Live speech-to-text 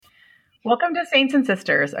Welcome to Saints and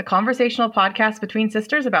Sisters, a conversational podcast between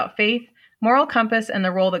sisters about faith, moral compass, and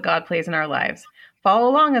the role that God plays in our lives. Follow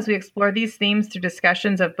along as we explore these themes through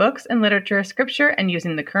discussions of books and literature, scripture, and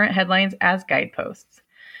using the current headlines as guideposts.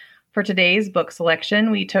 For today's book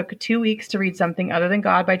selection, we took 2 weeks to read Something Other Than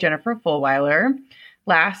God by Jennifer Fulwiler.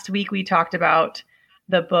 Last week, we talked about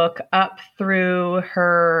the book up through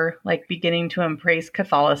her beginning to embrace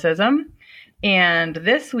Catholicism. And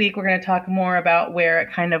this week, we're going to talk more about where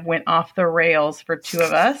it kind of went off the rails for two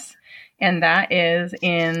of us. And that is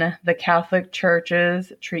in the Catholic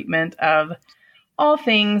Church's treatment of all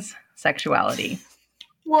things sexuality.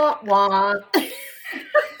 Wah, wah.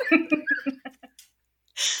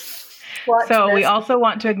 So we also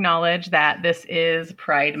want to acknowledge that this is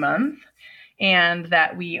Pride Month and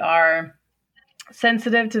that we are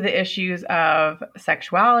sensitive to the issues of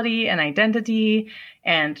sexuality and identity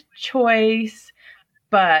and choice,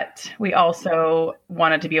 but we also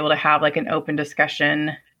wanted to be able to have an open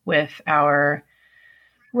discussion with our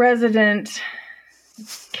resident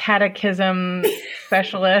catechism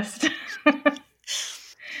specialist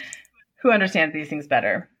who understands these things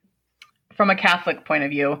better from a Catholic point of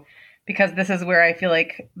view, because this is where I feel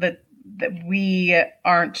like that we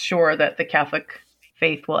aren't sure that the Catholic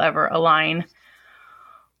faith will ever align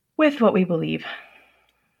with what we believe.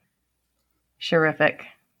 Terrific.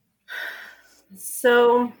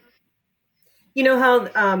 So, you know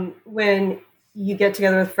how when you get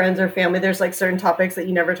together with friends or family, there's certain topics that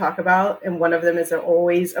you never talk about. And one of them is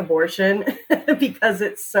always abortion because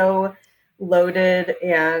it's so loaded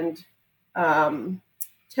and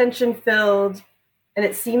tension filled. And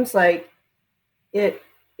it seems like it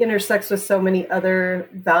intersects with so many other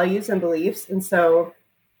values and beliefs. And so,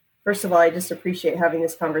 first of all, I just appreciate having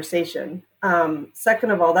this conversation.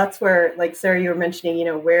 Second of all, that's where, Sarah, you were mentioning,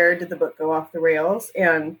 where did the book go off the rails?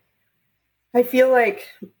 And I feel like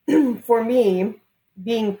for me,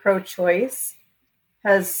 being pro-choice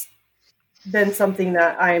has been something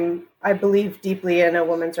that I believe deeply in a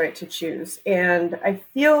woman's right to choose. And I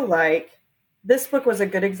feel like this book was a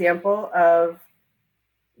good example of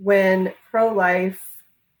when the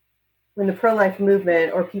pro-life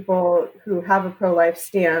movement or people who have a pro-life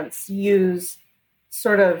stance use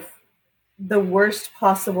sort of the worst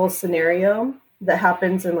possible scenario that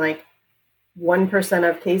happens in 1%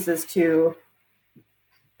 of cases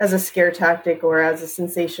as a scare tactic or as a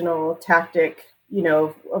sensational tactic,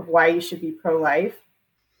 of why you should be pro-life.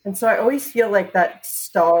 And so I always feel like that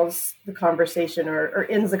stalls the conversation or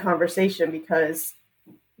ends the conversation because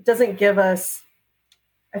it doesn't give us,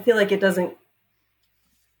 I feel like it doesn't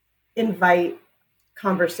invite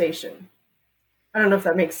conversation. I don't know if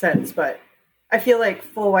that makes sense, but I feel like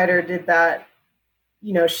Fulwiler did that.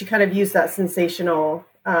 She kind of used that sensational,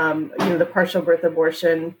 the partial birth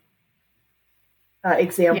abortion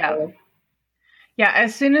example. Yeah.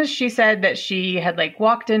 As soon as she said that she had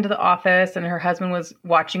walked into the office and her husband was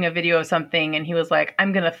watching a video of something and he was like,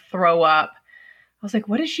 "I'm going to throw up." I was like,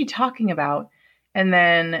 what is she talking about? And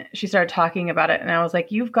then she started talking about it. And I was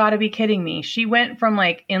like, you've got to be kidding me. She went from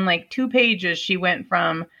in 2 pages, she went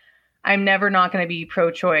from, I'm never not going to be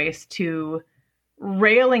pro-choice to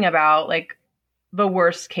railing about the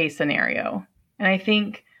worst case scenario. And I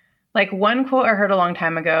think one quote I heard a long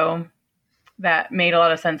time ago that made a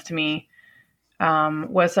lot of sense to me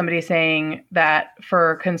was somebody saying that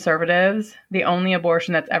for conservatives, the only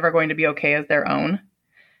abortion that's ever going to be okay is their own,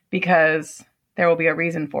 because there will be a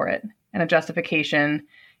reason for it and a justification.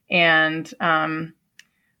 And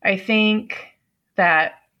I think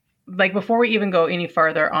that before we even go any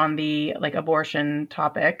further on the abortion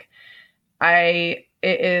topic, it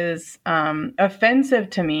is offensive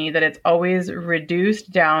to me that it's always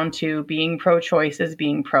reduced down to being pro-choice as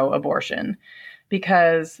being pro-abortion,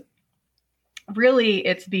 because really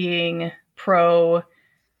it's being pro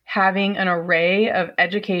having an array of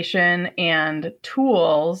education and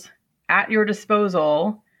tools at your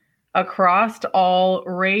disposal across all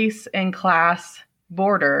race and class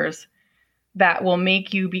borders that will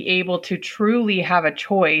make you be able to truly have a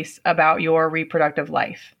choice about your reproductive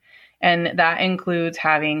life. And that includes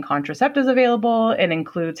having contraceptives available. It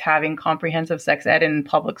includes having comprehensive sex ed in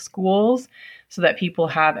public schools so that people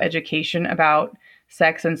have education about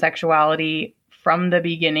sex and sexuality from the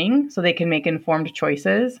beginning so they can make informed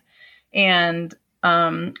choices. And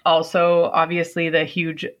also, obviously, the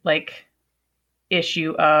huge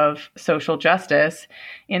issue of social justice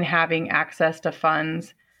in having access to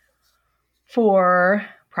funds for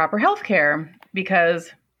proper health care,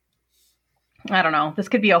 because I don't know, this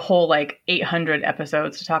could be a whole 800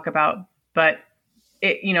 episodes to talk about, but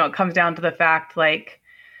it comes down to the fact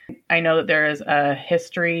I know that there is a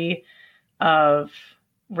history of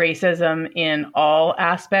racism in all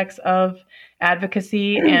aspects of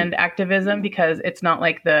advocacy and activism, because it's not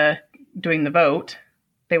like doing the vote.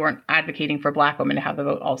 They weren't advocating for Black women to have the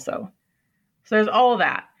vote also. So there's all of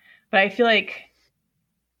that. But I feel like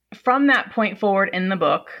from that point forward in the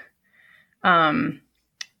book, when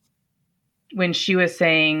she was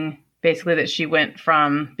saying basically that she went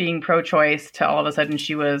from being pro-choice to all of a sudden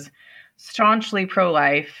she was staunchly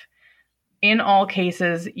pro-life, in all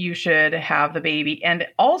cases, you should have the baby. And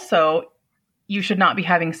also, you should not be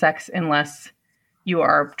having sex unless you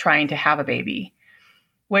are trying to have a baby,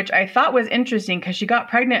 which I thought was interesting because she got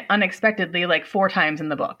pregnant unexpectedly like 4 times in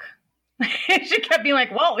the book. She kept being like,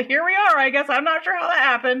 well, here we are. I guess I'm not sure how that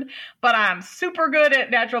happened, but I'm super good at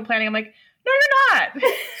natural planning. I'm like, no, you're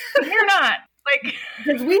not. You're not. Like,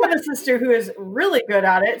 because we have a sister who is really good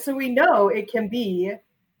at it. So we know it can be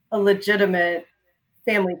a legitimate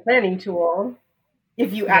family planning tool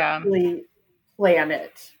if you actually plan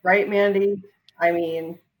it, right, Mandy? I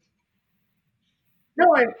mean,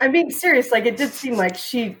 no, I'm being serious. Like, it did seem like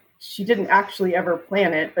she didn't actually ever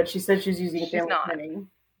plan it, but she said she's using family planning.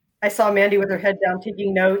 I saw Mandy with her head down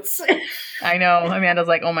taking notes. I know. Amanda's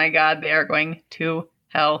like, oh my God, they are going to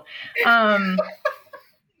hell.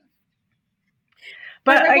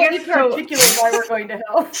 But I guess to articulate why we're going to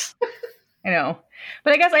hell. I know,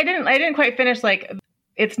 but I guess I didn't quite finish. Like,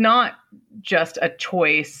 it's not just a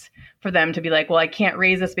choice for them to be like, well, I can't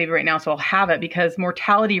raise this baby right now, so I'll have it, because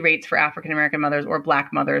mortality rates for African American mothers or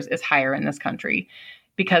Black mothers is higher in this country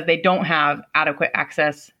because they don't have adequate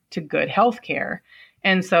access to good health care.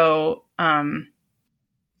 And so,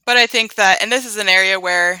 but I think that, and this is an area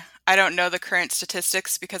where I don't know the current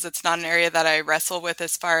statistics because it's not an area that I wrestle with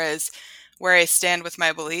as far as where I stand with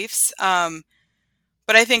my beliefs.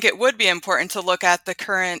 But I think it would be important to look at the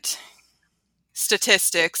current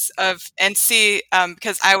statistics and see,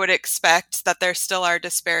 because I would expect that there still are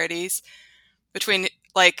disparities between,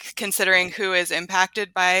 like, considering who is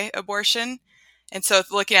impacted by abortion. And so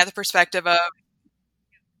looking at the perspective of,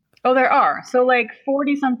 oh, there are. So like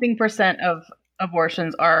 40-something% of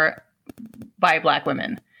abortions are by Black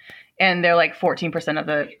women, and they're like 14% of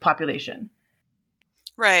the population.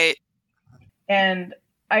 Right. And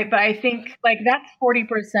I think like that's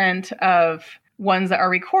 40% of ones that are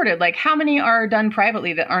recorded. Like, how many are done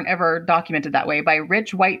privately that aren't ever documented that way by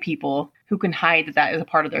rich white people who can hide that that is a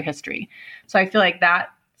part of their history? So I feel like that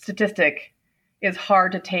statistic is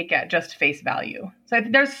hard to take at just face value. So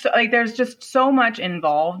there's just so much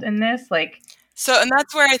involved in this. Like, so, and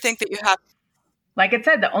that's where I think that you have, like it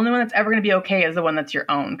said, the only one that's ever going to be okay is the one that's your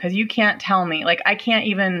own. Because you can't tell me, like, I can't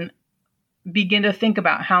even begin to think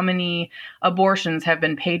about how many abortions have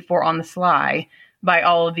been paid for on the sly by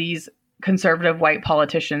all of these conservative white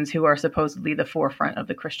politicians who are supposedly the forefront of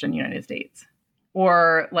the Christian United States,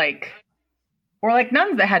 or like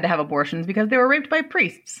nuns that had to have abortions because they were raped by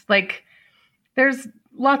priests. Like, there's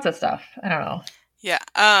lots of stuff. I don't know. Yeah.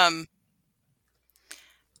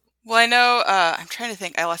 Well, I know, I'm trying to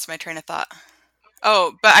think, I lost my train of thought.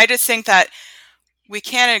 Oh, but I just think that we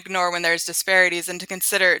can't ignore when there's disparities, and to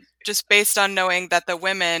consider just based on knowing that the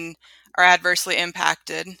women are adversely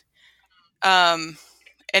impacted,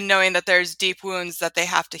 and knowing that there's deep wounds that they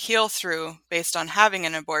have to heal through based on having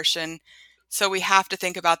an abortion. So we have to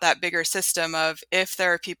think about that bigger system of, if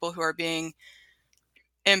there are people who are being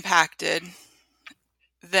impacted,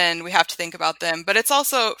 then we have to think about them. But it's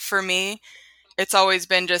also, for me, it's always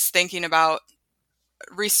been just thinking about,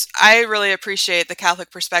 I really appreciate the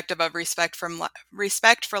Catholic perspective of respect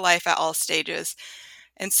for life at all stages.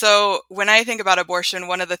 And so when I think about abortion,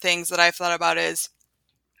 one of the things that I've thought about is,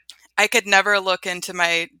 I could never look into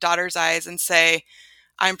my daughter's eyes and say,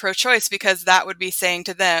 I'm pro-choice, because that would be saying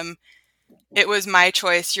to them, it was my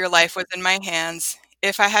choice, your life was in my hands.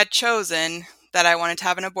 If I had chosen that I wanted to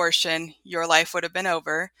have an abortion, your life would have been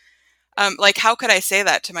over. Like, how could I say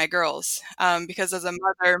that to my girls? Because as a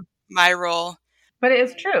mother, my role... But it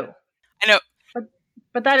is true. I know.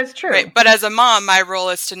 But that is true. Right. But as a mom, my role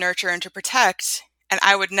is to nurture and to protect. And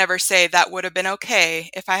I would never say that would have been okay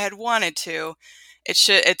if I had wanted to.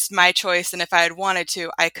 It's my choice. And if I had wanted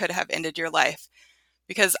to, I could have ended your life,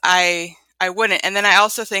 because I wouldn't. And then I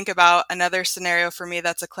also think about another scenario for me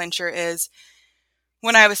that's a clincher is,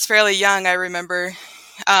 when I was fairly young, I remember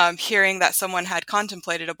hearing that someone had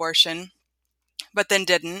contemplated abortion, but then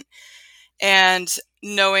didn't. And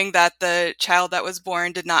knowing that the child that was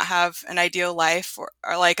born did not have an ideal life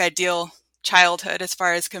or like ideal childhood, as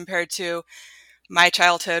far as compared to my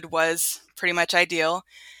childhood was pretty much ideal.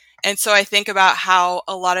 And so I think about how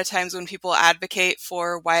a lot of times when people advocate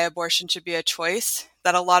for why abortion should be a choice,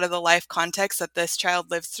 that a lot of the life context that this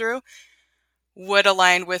child lived through would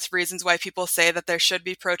align with reasons why people say that there should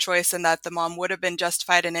be pro-choice and that the mom would have been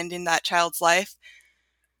justified in ending that child's life.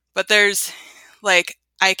 But there's, like,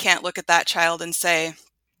 I can't look at that child and say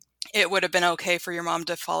it would have been okay for your mom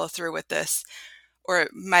to follow through with this, or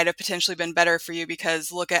it might have potentially been better for you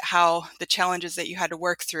because look at how the challenges that you had to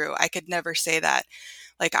work through. I could never say that.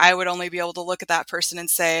 Like, I would only be able to look at that person and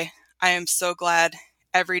say, I am so glad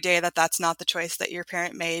every day that that's not the choice that your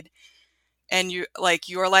parent made. And you, like,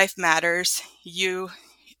 your life matters. You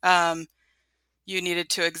needed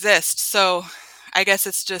to exist. So I guess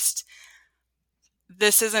it's just,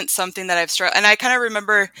 this isn't something that I've struggled. And I kind of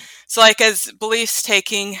remember, so like as beliefs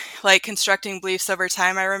taking, like constructing beliefs over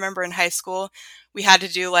time, I remember in high school, we had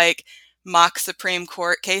to do like mock Supreme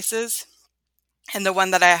Court cases. And the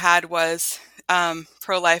one that I had was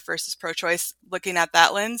pro-life versus pro-choice, looking at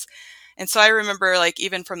that lens. And so I remember, like,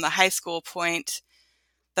 even from the high school point,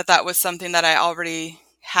 that was something that I already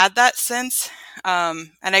had that sense. And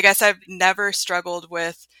I guess I've never struggled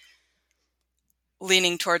with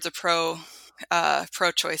leaning towards a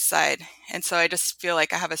pro-choice side. And so I just feel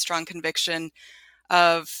like I have a strong conviction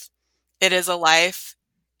of it is a life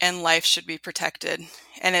and life should be protected.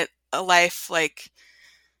 And a life, like,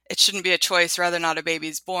 it shouldn't be a choice, rather not a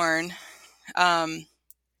baby's born,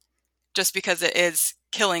 just because it is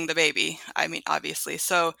killing the baby. I mean, obviously.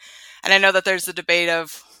 So, and I know that there's a debate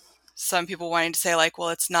of some people wanting to say, like, well,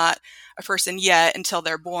 it's not a person yet until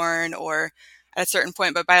they're born or at a certain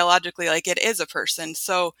point, but biologically, like, it is a person.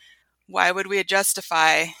 So why would we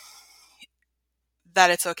justify that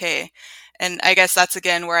it's okay? And I guess that's,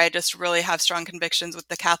 again, where I just really have strong convictions with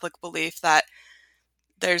the Catholic belief that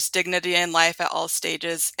there's dignity in life at all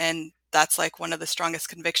stages. And that's like one of the strongest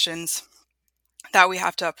convictions that we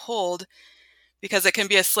have to uphold, because it can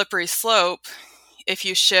be a slippery slope if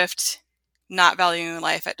you shift not valuing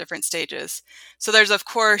life at different stages. So there's, of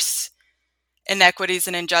course, inequities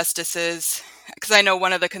and injustices, because I know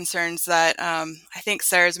one of the concerns that I think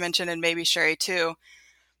Sarah's mentioned, and maybe Sherry too,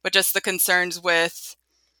 but just the concerns with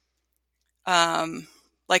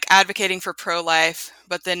like advocating for pro-life,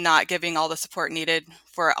 but then not giving all the support needed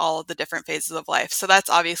for all the different phases of life. So that's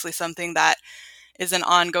obviously something that is an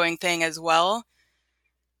ongoing thing as well.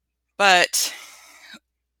 But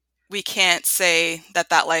we can't say that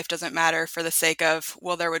life doesn't matter for the sake of,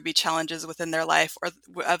 well, there would be challenges within their life or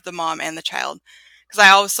of the mom and the child. Because I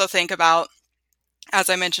also think about, as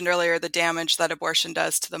I mentioned earlier, the damage that abortion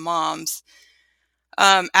does to the moms.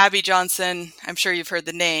 Abby Johnson, I'm sure you've heard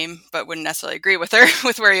the name, but wouldn't necessarily agree with her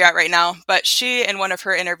with where you're at right now. But she, in one of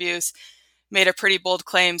her interviews, made a pretty bold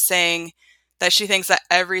claim saying that she thinks that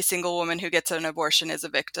every single woman who gets an abortion is a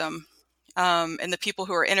victim. And the people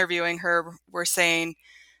who were interviewing her were saying,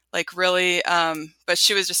 like, really, but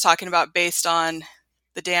she was just talking about based on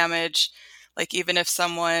the damage, like, even if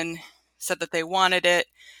someone said that they wanted it,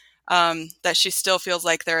 that she still feels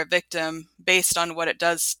like they're a victim based on what it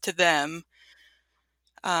does to them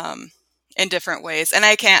in different ways. And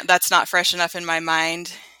that's not fresh enough in my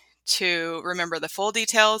mind to remember the full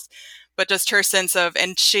details, but just her sense of,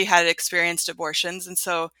 and she had experienced abortions,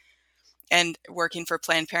 and working for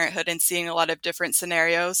Planned Parenthood and seeing a lot of different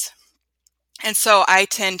scenarios. And so I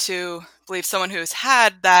tend to believe someone who's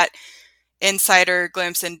had that insider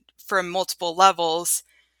glimpse from multiple levels.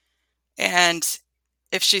 And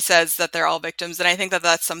if she says that they're all victims, then I think that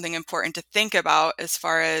that's something important to think about as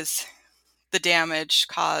far as the damage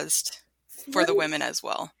caused for the women as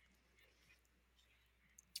well.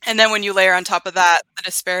 And then when you layer on top of that, the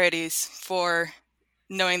disparities for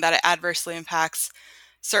knowing that it adversely impacts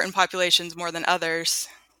certain populations more than others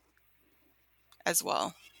as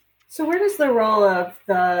well. So where does the role of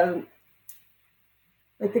the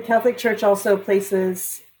Catholic Church also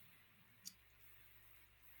places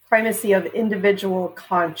primacy of individual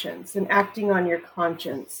conscience and acting on your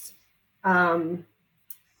conscience? The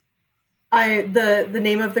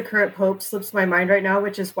name of the current pope slips my mind right now,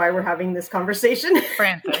 which is why we're having this conversation.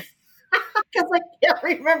 Francis. Because I can't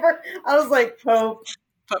remember. I was like, Pope.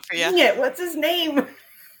 Pope for you. Dang it, what's his name?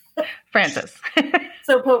 Francis.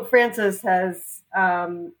 So Pope Francis has,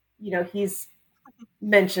 he's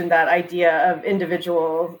mentioned that idea of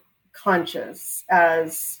individual conscience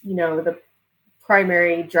as, the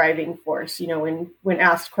primary driving force, when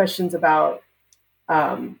asked questions about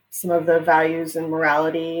some of the values and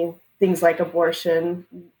morality, things like abortion.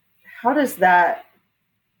 How does that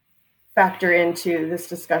factor into this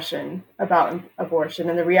discussion about abortion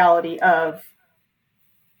and the reality of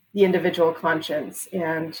the individual conscience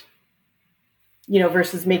and,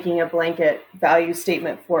 versus making a blanket value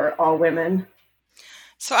statement for all women?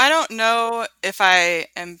 So I don't know if I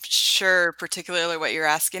am sure particularly what you're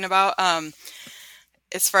asking about.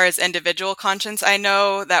 as far as individual conscience, I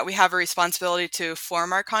know that we have a responsibility to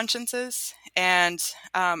form our consciences. And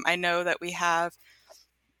I know that we have,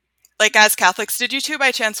 like, as Catholics, did you two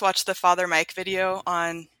by chance watch the Father Mike video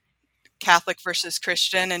on Catholic versus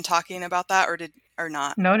Christian and talking about that, or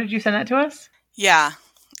not? No, did you send that to us? Yeah.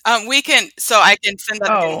 I can send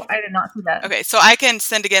that again. I did not see that. Okay, so I can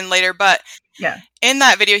send again later, but yeah, in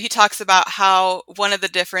that video, he talks about how one of the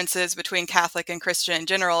differences between Catholic and Christian in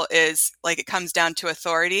general is, like, it comes down to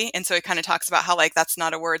authority. And so he kind of talks about how, like, that's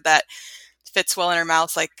not a word that fits well in our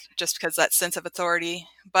mouths, like, just because that sense of authority.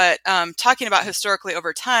 But talking about historically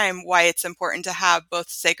over time, why it's important to have both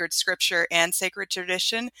sacred scripture and sacred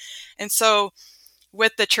tradition. And so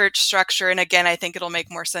with the church structure, and again, I think it'll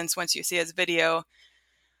make more sense once you see his video,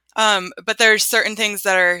 but there's certain things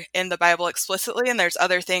that are in the Bible explicitly, and there's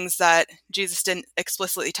other things that Jesus didn't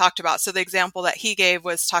explicitly talk about. So the example that he gave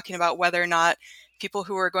was talking about whether or not people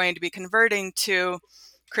who were going to be converting to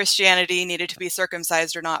Christianity needed to be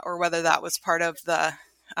circumcised or not, or whether that was part of the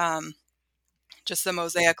just the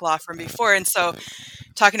Mosaic law from before. And so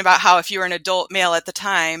talking about how if you were an adult male at the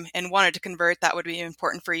time and wanted to convert, that would be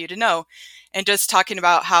important for you to know. And just talking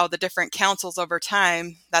about how the different councils over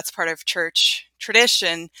time, that's part of church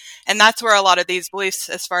tradition. And that's where a lot of these beliefs,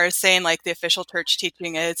 as far as saying, like, the official church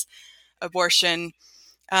teaching is abortion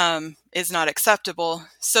is not acceptable.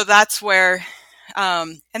 So that's where,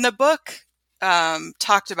 and the book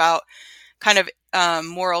talked about kind of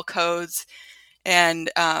moral codes and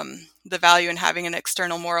the value in having an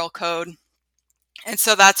external moral code. And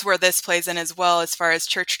so that's where this plays in as well, as far as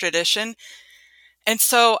church tradition. And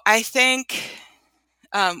so I think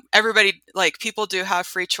everybody, like, people do have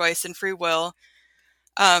free choice and free will.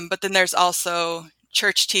 But then there's also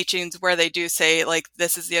church teachings where they do say, like,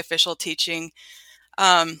 this is the official teaching.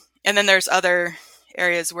 And then there's other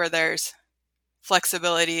areas where there's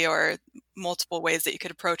flexibility or multiple ways that you could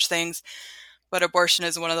approach things. But abortion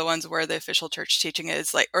is one of the ones where the official church teaching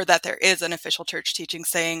is, like, or that there is an official church teaching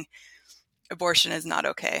saying abortion is not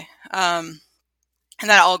okay. And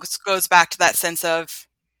that all goes back to that sense of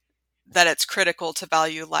that it's critical to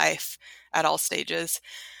value life at all stages.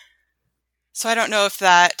 So I don't know if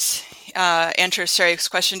that answers Sherry's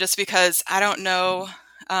question, just because I don't know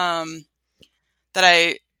that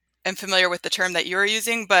I am familiar with the term that you're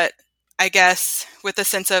using, but I guess with the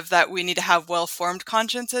sense of that we need to have well-formed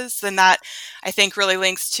consciences, then that I think really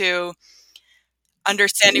links to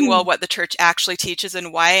understanding well what the church actually teaches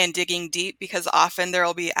and why, and digging deep, because often there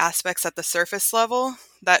will be aspects at the surface level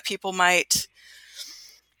that people might,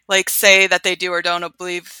 like, say that they do or don't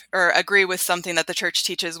believe or agree with something that the church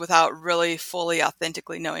teaches without really fully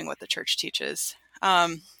authentically knowing what the church teaches.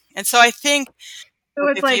 And so I think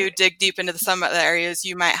if you dig deep into some of the areas,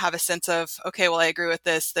 you might have a sense of, okay, well, I agree with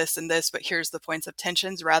this, this, and this, but here's the points of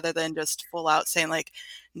tensions, rather than just full out saying, like,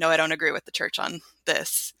 no, I don't agree with the church on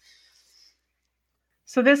this.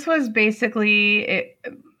 So this was basically,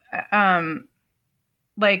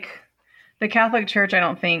 like, the Catholic Church, I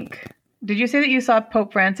don't think, did you say that you saw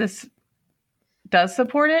Pope Francis does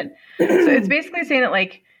support it? So it's basically saying that,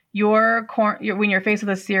 like, when you're faced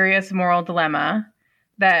with a serious moral dilemma,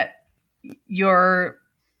 that your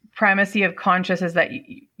primacy of conscience is that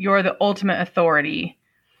you're the ultimate authority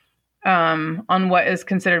on what is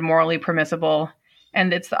considered morally permissible.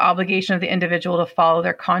 And it's the obligation of the individual to follow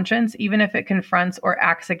their conscience, even if it confronts or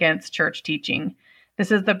acts against church teaching.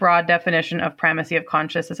 This is the broad definition of primacy of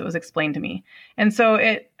conscience as it was explained to me. And so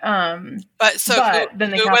it, then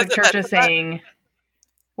the Catholic Church is saying,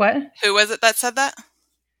 what? Who was it that said that?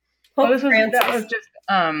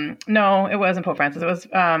 No, it wasn't Pope Francis. It was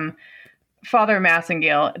Father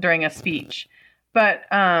Massengale during a speech. But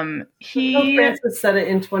Pope Francis said it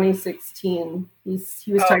in 2016. He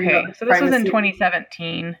was talking about so this was in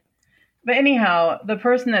 2017. But anyhow, the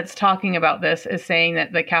person that's talking about this is saying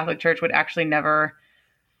that the Catholic Church would actually never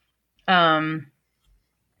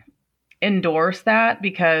endorse that,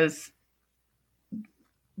 because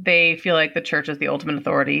they feel like the church is the ultimate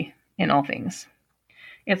authority in all things.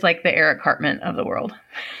 It's like the Eric Cartman of the world.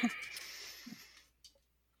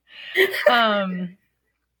 Going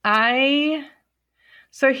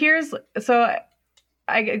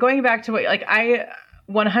back to what, like, I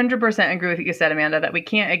 100% agree with what you said, Amanda, that we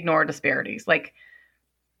can't ignore disparities. Like,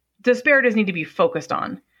 disparities need to be focused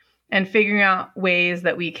on, and figuring out ways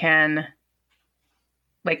that we can,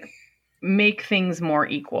 like, make things more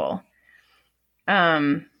equal.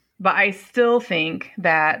 But I still think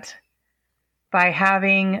that by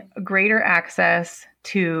having greater access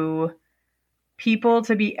to people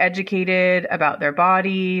to be educated about their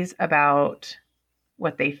bodies, about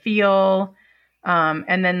what they feel,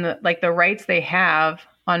 and then the rights they have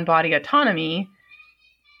on body autonomy,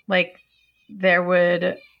 like there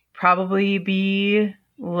would probably be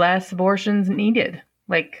less abortions needed.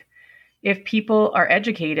 Like if people are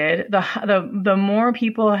educated, the more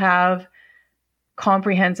people have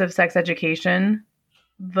comprehensive sex education,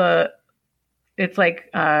 it's like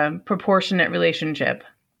a proportionate relationship.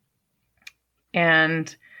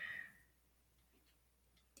 And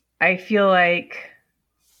I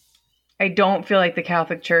don't feel like the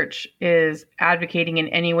Catholic Church is advocating in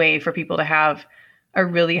any way for people to have a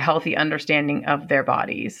really healthy understanding of their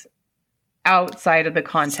bodies outside of the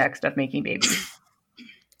context of making babies.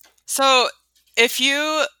 So if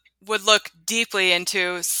you would look deeply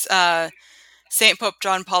into St. Pope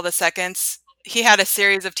John Paul II's, he had a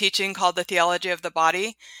series of teaching called The Theology of the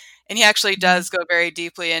Body, and he actually does go very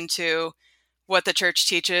deeply into what the church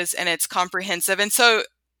teaches, and it's comprehensive. And so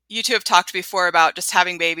you two have talked before about just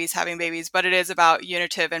having babies, but it is about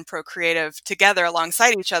unitive and procreative together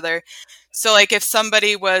alongside each other. So like if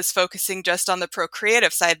somebody was focusing just on the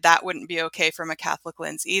procreative side, that wouldn't be okay from a Catholic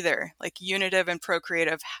lens either. Like unitive and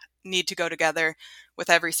procreative need to go together with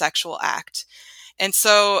every sexual act. And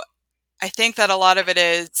so I think that a lot of it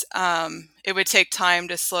is, it would take time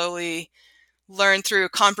to slowly learn through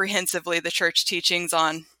comprehensively the church teachings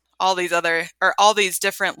on all these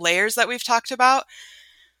different layers that we've talked about.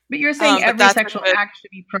 But you're saying every sexual act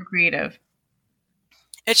should be procreative.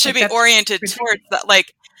 It should be oriented towards that,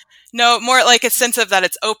 like, no, more like a sense of that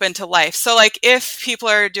it's open to life. So like if people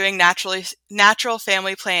are doing natural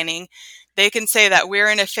family planning, they can say that we're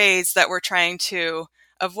in a phase that we're trying to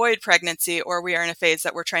avoid pregnancy, or we are in a phase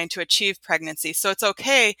that we're trying to achieve pregnancy. So it's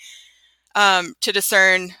okay to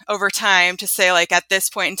discern over time to say, like, at this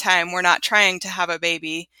point in time, we're not trying to have a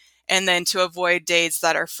baby, and then to avoid days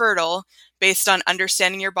that are fertile based on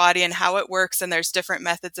understanding your body and how it works. And there's different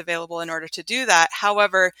methods available in order to do that.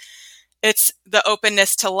 However, it's the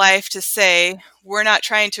openness to life to say, we're not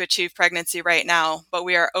trying to achieve pregnancy right now, but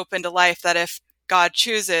we are open to life, that if God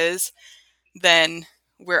chooses, then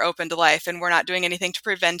we're open to life, and we're not doing anything to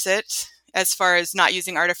prevent it as far as not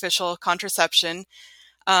using artificial contraception.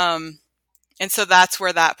 And so that's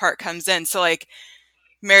where that part comes in. So like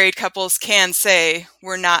married couples can say,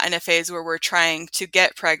 we're not in a phase where we're trying to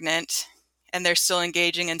get pregnant, and they're still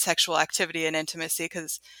engaging in sexual activity and intimacy,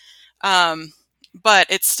 but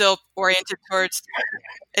it's still oriented towards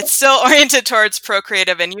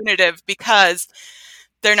procreative and unitive, because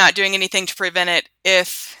they're not doing anything to prevent it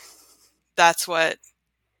if that's what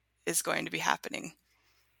is going to be happening,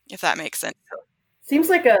 if that makes sense. Seems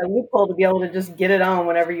like a loophole to be able to just get it on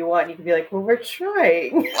whenever you want. You can be like, well, we're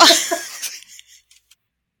trying.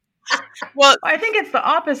 Well, I think it's the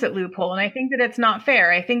opposite loophole, and I think that it's not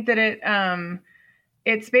fair. I think that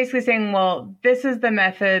it's basically saying, well, this is the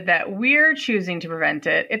method that we're choosing to prevent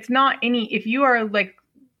it. It's not if you are like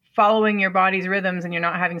following your body's rhythms and you're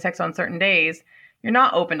not having sex on certain days, you're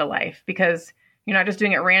not open to life, because you're not just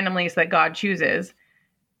doing it randomly so that God chooses.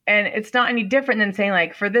 And it's not any different than saying,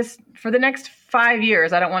 like, for the next 5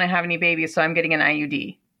 years, I don't want to have any babies, so I'm getting an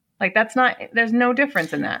IUD. Like, there's no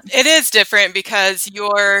difference in that. It is different, because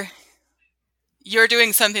you're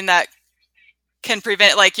doing something that can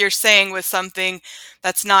prevent, like you're saying with something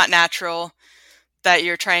that's not natural, that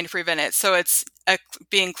you're trying to prevent it. So it's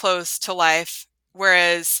being close to life.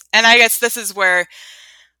 Whereas, and I guess this is where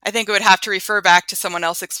I think it would have to refer back to someone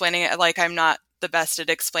else explaining it. Like, I'm not the best at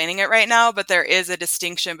explaining it right now, but there is a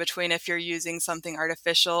distinction between if you're using something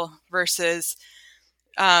artificial versus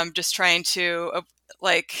just trying to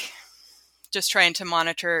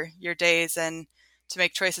monitor your days and to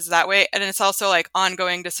make choices that way. And it's also like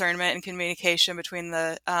ongoing discernment and communication between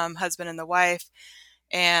the husband and the wife.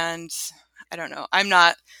 And I don't know, I'm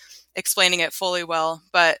not explaining it fully well,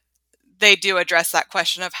 but they do address that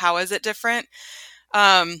question of how is it different.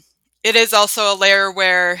 It is also a layer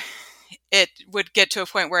where it would get to a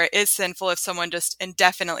point where it is sinful if someone just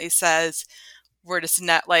indefinitely says, we're just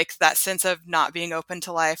not, like, that sense of not being open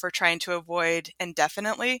to life or trying to avoid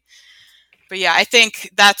indefinitely. But yeah, I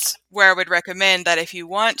think that's where I would recommend that if you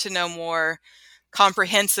want to know more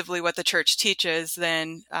comprehensively what the church teaches,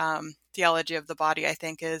 then Theology of the Body, I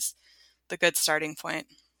think, is the good starting point.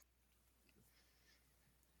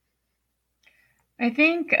 I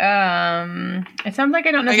think it sounds like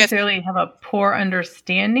I don't necessarily have a poor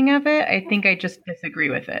understanding of it. I think I just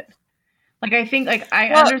disagree with it. Like, I think, like, I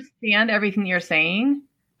understand everything you're saying.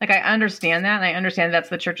 Like, I understand that, and I understand that's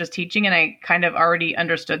the church's teaching, and I kind of already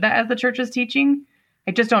understood that as the church's teaching.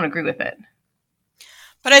 I just don't agree with it.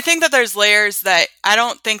 But I think that there's layers that I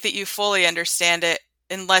don't think that you fully understand it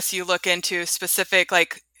unless you look into specific,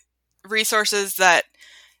 like, resources that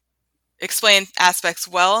explain aspects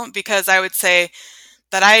well, because I would say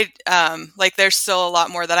that I like there's still a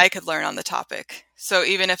lot more that I could learn on the topic. So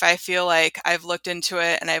even if I feel like I've looked into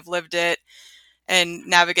it and I've lived it and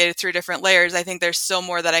navigated through different layers, I think there's still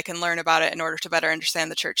more that I can learn about it in order to better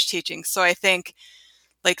understand the church teaching. So I think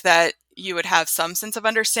like that you would have some sense of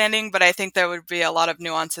understanding, but I think there would be a lot of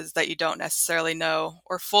nuances that you don't necessarily know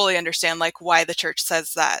or fully understand, like why the church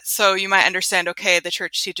says that. So you might understand, okay, the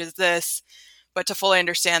church teaches this, but to fully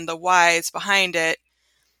understand the whys behind it,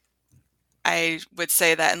 I would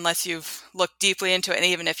say that unless you've looked deeply into it, and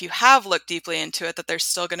even if you have looked deeply into it, that there's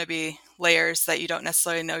still going to be layers that you don't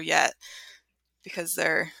necessarily know yet because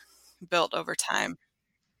they're built over time.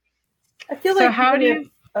 I feel So like how do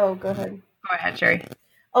you? Oh, go ahead. Go ahead, Sherry.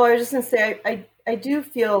 Oh, I was just going to say, I do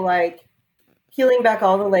feel like peeling back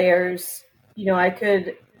all the layers, I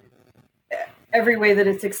could, every way that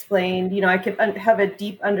it's explained, I could have a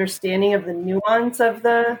deep understanding of the nuance of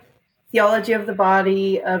the theology of the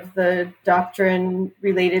body, of the doctrine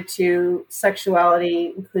related to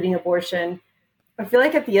sexuality, including abortion. I feel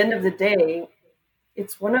like at the end of the day,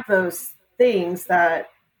 it's one of those things that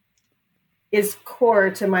is core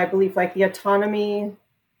to my belief, like the autonomy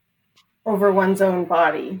over one's own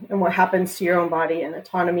body and what happens to your own body, and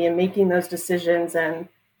autonomy and making those decisions, and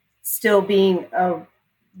still being that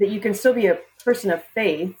you can still be a person of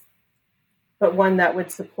faith, but one that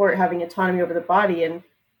would support having autonomy over the body.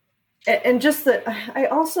 And just that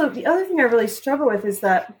the other thing I really struggle with is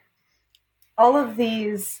that all of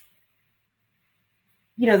these,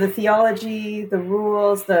 the theology, the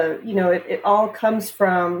rules, it all comes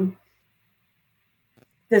from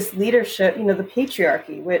this leadership, the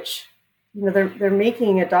patriarchy, which, they're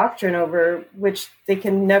making a doctrine over which they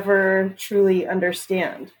can never truly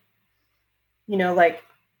understand. Like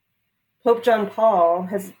Pope John Paul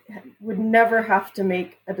would never have to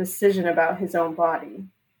make a decision about his own body.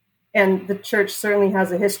 And the church certainly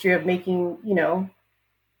has a history of making,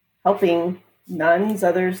 helping nuns,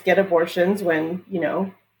 others get abortions when,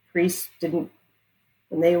 priests when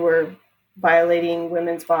they were violating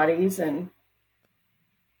women's bodies. And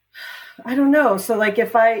I don't know. So like,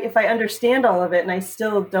 if I understand all of it and I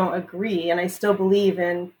still don't agree and I still believe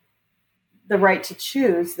in the right to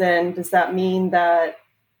choose, then does that mean that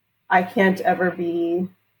I can't ever be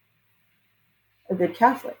a good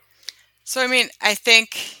Catholic? So, I mean, I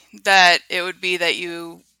think that it would be that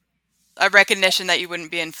a recognition that you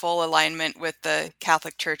wouldn't be in full alignment with the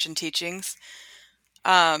Catholic Church and teachings.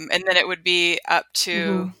 And then it would be up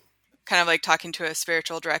to kind of like talking to a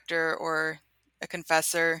spiritual director or a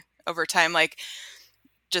confessor over time, like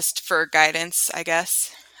just for guidance, I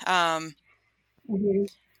guess. Yeah,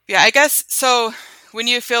 I guess. So when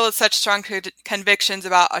you feel such strong convictions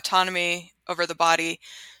about autonomy over the body,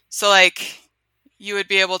 so like you would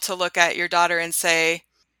be able to look at your daughter and say,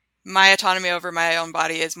 my autonomy over my own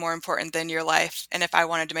body is more important than your life. And if I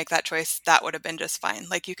wanted to make that choice, that would have been just fine.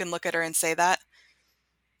 Like you can look at her and say that.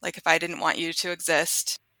 Like if I didn't want you to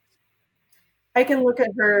exist. I can look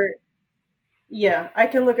at her. Yeah, I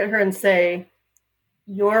can look at her and say,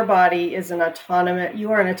 your body is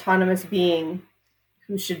you are an autonomous being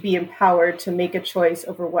who should be empowered to make a choice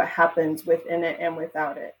over what happens within it and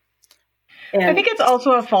without it. And I think it's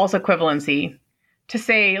also a false equivalency to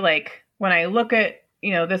say, like, when I look at,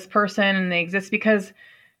 this person and they exist, because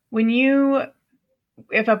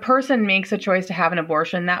if a person makes a choice to have an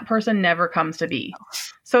abortion, that person never comes to be.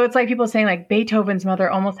 So it's like people saying, like, Beethoven's mother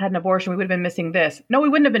almost had an abortion, we would have been missing this. No, we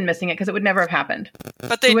wouldn't have been missing it because it would never have happened.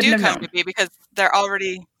 But they do come to be because they're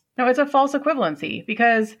already... No, it's a false equivalency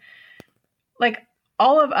because, like,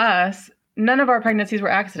 all of us, none of our pregnancies were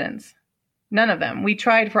accidents. None of them. We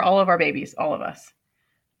tried for all of our babies, all of us.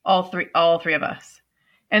 All three of us.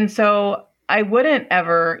 And so I wouldn't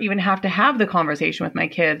ever even have to have the conversation with my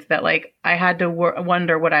kids that, like, I had to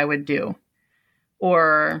wonder what I would do.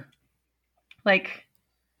 Or, like,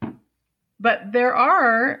 but there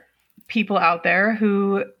are people out there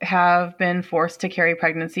who have been forced to carry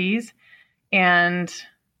pregnancies, and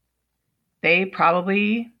they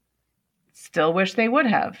probably still wish they would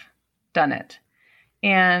have done it.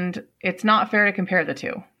 And it's not fair to compare the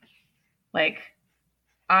two. Like,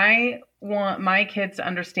 I want my kids to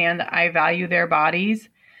understand that I value their bodies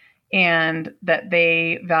and that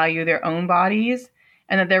they value their own bodies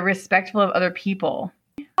and that they're respectful of other people.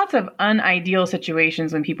 Lots of unideal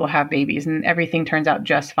situations when people have babies and everything turns out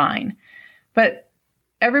just fine. But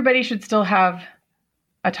everybody should still have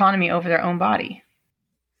autonomy over their own body.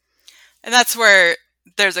 And that's where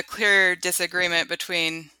there's a clear disagreement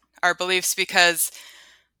between our beliefs, because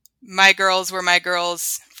my girls were my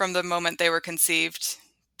girls from the moment they were conceived.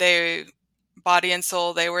 They, body and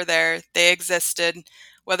soul, they were there. They existed.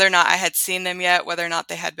 whether or not I had seen them yet, whether or not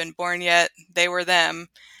they had been born yet, they were them.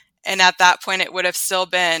 And at that point, it would have still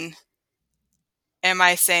been, am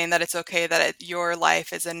I saying that it's okay that your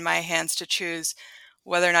life is in my hands to choose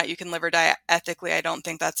whether or not you can live or die ethically? I don't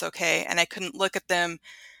think that's okay. And I couldn't look at them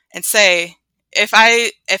and say, if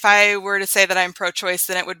I were to say that I'm pro-choice,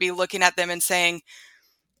 then it would be looking at them and saying,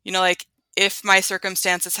 like, if my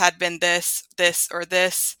circumstances had been this, or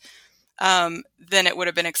this, then it would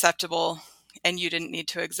have been acceptable and you didn't need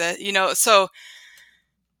to exist, So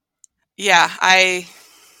yeah, I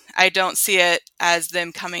don't see it as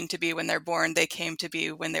them coming to be when they're born. They came to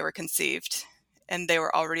be when they were conceived, and they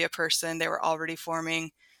were already a person. They were already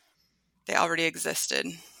forming. They already existed.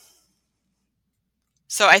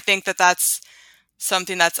 So I think that that's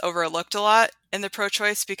something that's overlooked a lot in the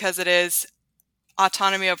pro-choice, because it is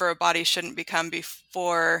autonomy over a body shouldn't become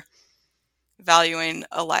before valuing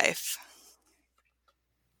a life.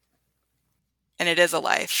 And it is a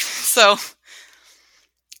life. So,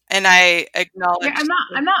 and I acknowledge. Yeah,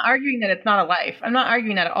 I'm not arguing that it's not a life. I'm not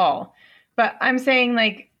arguing that at all. But I'm saying,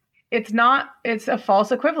 like, it's a false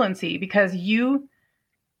equivalency, because you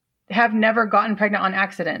have never gotten pregnant on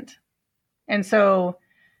accident. And so,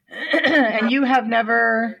 and you have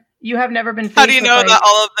never been faced. How do you know that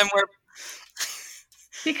all of them were?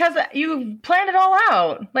 Because you planned it all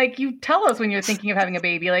out. Like, you tell us when you're thinking of having a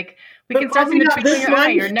baby. Like, we can start seeing the twinkle in your eye.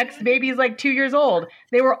 Your next baby is like 2 years old.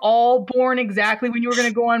 They were all born exactly when you were going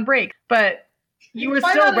to go on break. But you were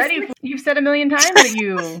still ready. You've said a million times that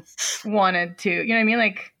you wanted to. You know what I mean?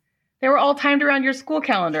 Like, they were all timed around your school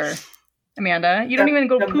calendar, Amanda. You don't even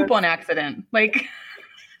go poop on accident. Like,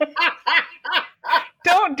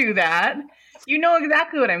 don't do that. You know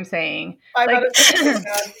exactly what I'm saying.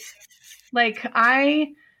 Like,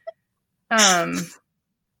 I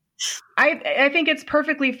think it's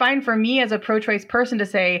perfectly fine for me as a pro-choice person to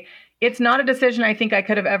say, it's not a decision I think I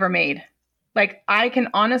could have ever made. Like, I can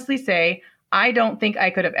honestly say, I don't think I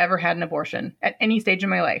could have ever had an abortion at any stage in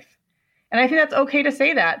my life. And I think that's okay to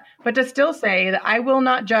say that, but to still say that I will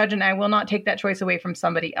not judge and I will not take that choice away from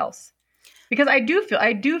somebody else. Because I do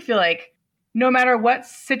feel like no matter what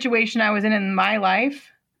situation I was in my life,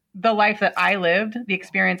 the life that I lived, the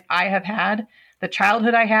experience I have had, the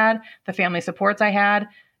childhood I had, the family supports I had,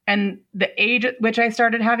 and the age at which I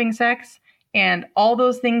started having sex, and all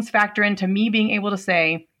those things factor into me being able to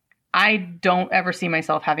say, I don't ever see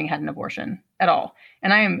myself having had an abortion at all.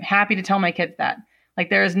 And I am happy to tell my kids that. Like,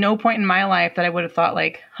 there is no point in my life that I would have thought,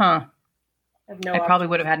 like, I probably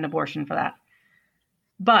would have had an abortion for that.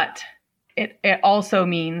 But it also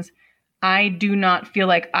means I do not feel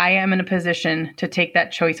like I am in a position to take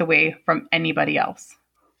that choice away from anybody else.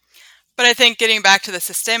 But I think getting back to the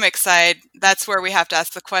systemic side, that's where we have to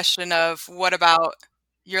ask the question of, what about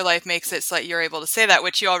your life makes it so that you're able to say that,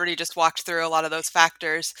 which you already just walked through a lot of those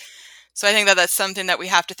factors. So I think that that's something that we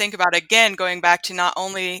have to think about, again, going back to not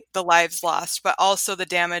only the lives lost, but also the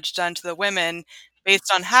damage done to the women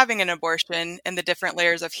based on having an abortion and the different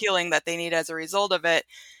layers of healing that they need as a result of it.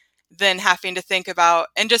 Then having to think about,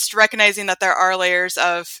 and just recognizing that there are layers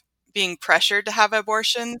of being pressured to have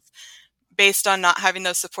abortions based on not having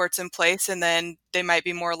those supports in place. And then they might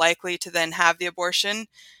be more likely to then have the abortion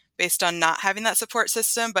based on not having that support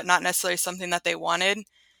system, but not necessarily something that they wanted.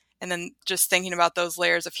 And then just thinking about those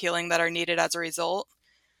layers of healing that are needed as a result.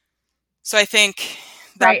 So I think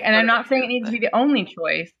right. And I'm not saying it needs to be the only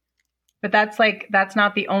choice, but that's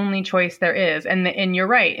not the only choice there is. And you're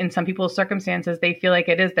right. In some people's circumstances, they feel like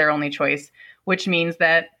it is their only choice, which means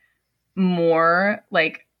that more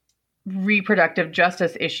like reproductive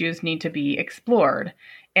justice issues need to be explored.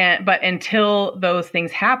 But until those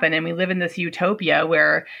things happen, and we live in this utopia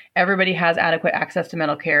where everybody has adequate access to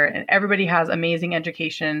medical care and everybody has amazing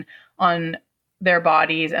education on their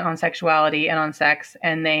bodies and on sexuality and on sex,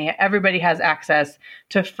 and everybody has access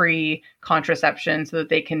to free contraception so that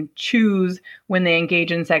they can choose when they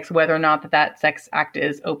engage in sex whether or not that sex act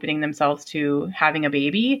is opening themselves to having a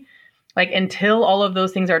baby. Like, until all of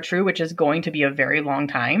those things are true, which is going to be a very long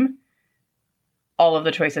time, all of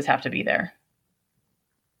the choices have to be there.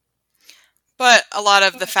 But a lot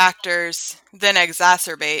of the factors then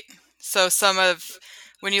exacerbate. So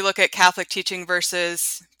when you look at Catholic teaching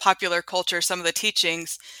versus popular culture, some of the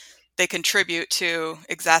teachings, they contribute to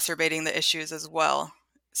exacerbating the issues as well.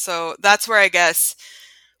 So that's where I guess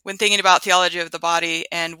when thinking about theology of the body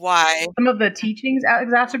and why. Some of the teachings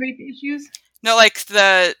exacerbate the issues? No,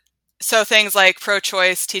 so things like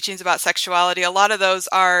pro-choice, teachings about sexuality, a lot of those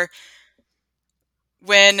are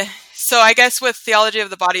so I guess with theology of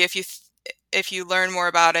the body, if you learn more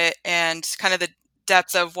about it and kind of the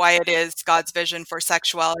depth of why it is God's vision for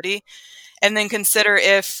sexuality, and then consider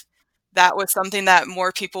if that was something that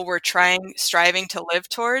more people were striving to live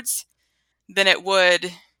towards, then it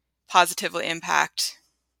would positively impact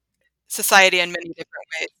society in many different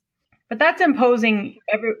ways. But that's imposing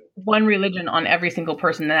one religion on every single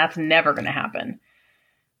person, and that's never going to happen.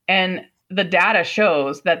 And the data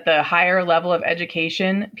shows that the higher level of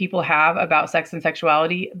education people have about sex and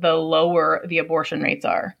sexuality, the lower the abortion rates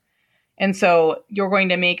are. And so you're going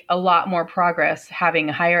to make a lot more progress having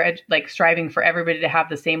higher, striving for everybody to have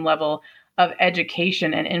the same level of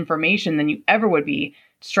education and information than you ever would be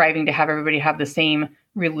striving to have everybody have the same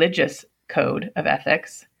religious code of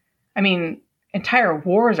ethics. I mean, entire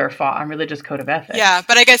wars are fought on religious code of ethics. Yeah,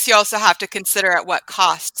 but I guess you also have to consider at what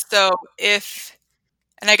cost. So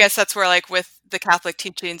and I guess that's where, like, with the Catholic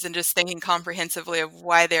teachings and just thinking comprehensively of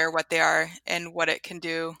why they are what they are and what it can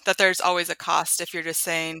do, that there's always a cost if you're just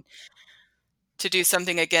saying to do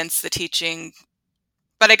something against the teaching.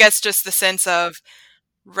 But I guess just the sense of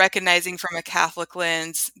recognizing from a Catholic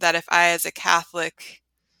lens that if I, as a Catholic,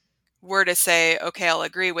 were to say, okay, I'll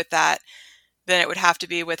agree with that, then it would have to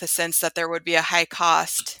be with a sense that there would be a high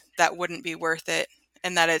cost that wouldn't be worth it,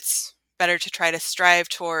 and that it's better to try to strive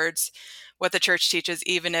towards what the church teaches,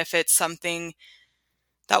 even if it's something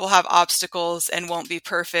that will have obstacles and won't be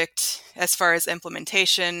perfect as far as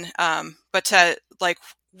implementation. But to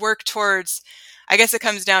work towards, I guess it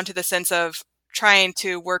comes down to the sense of trying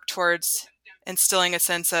to work towards instilling a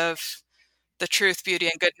sense of the truth, beauty,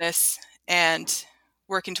 and goodness, and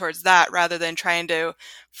working towards that rather than trying to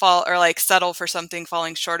fall or settle for something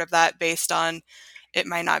falling short of that based on it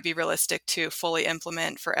might not be realistic to fully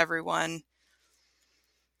implement for everyone.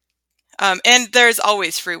 And there's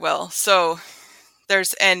always free will. So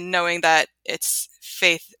and knowing that it's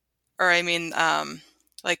faith, or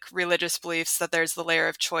religious beliefs, that there's the layer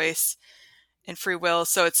of choice and free will.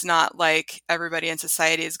 So it's not like everybody in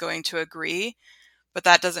society is going to agree, but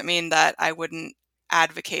that doesn't mean that I wouldn't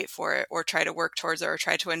advocate for it or try to work towards it or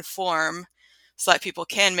try to inform so that people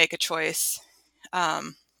can make a choice.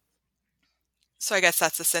 So I guess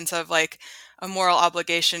that's the sense of a moral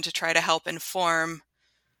obligation to try to help inform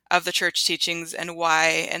of the church teachings and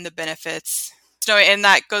why and the benefits. So, and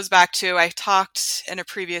that goes back to, I talked in a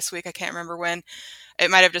previous week, I can't remember when,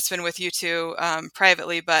 it might have just been with you two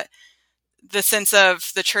privately, but the sense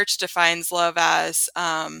of the church defines love as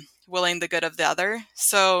willing the good of the other.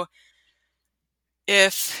 So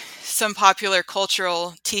if some popular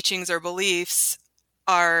cultural teachings or beliefs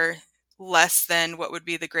are less than what would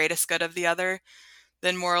be the greatest good of the other,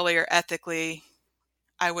 then morally or ethically,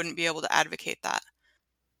 I wouldn't be able to advocate that.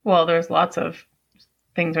 Well, there's lots of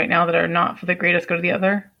things right now that are not for the greatest good of the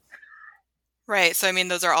other. Right. So, I mean,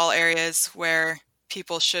 those are all areas where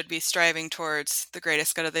people should be striving towards the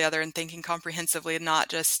greatest good of the other and thinking comprehensively, not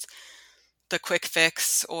just the quick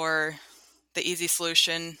fix or the easy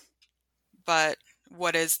solution, but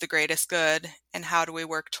what is the greatest good and how do we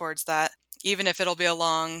work towards that, even if it'll be a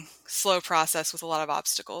long, slow process with a lot of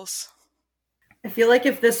obstacles. I feel like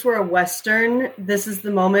if this were a Western, this is the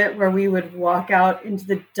moment where we would walk out into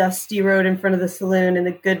the dusty road in front of the saloon and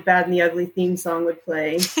the Good, Bad, and the Ugly theme song would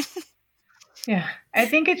play. Yeah. I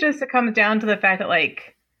think it comes down to the fact that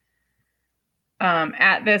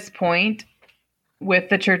at this point with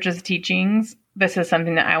the church's teachings, this is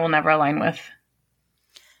something that I will never align with.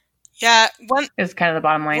 Yeah. Is kind of the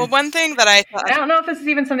bottom line. Well, one thing that I don't know if this is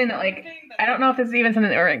even something that I don't know if this is even something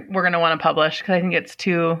that we're going to want to publish, because I think it's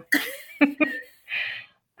too,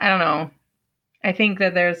 I don't know. I think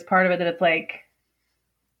that there's part of it that it's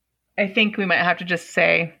I think we might have to just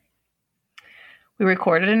say we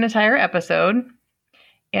recorded an entire episode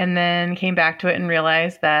and then came back to it and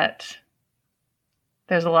realized that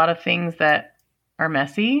there's a lot of things that are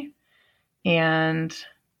messy and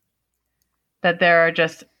that there are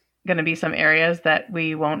just going to be some areas that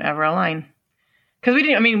we won't ever align. Because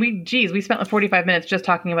we spent 45 minutes just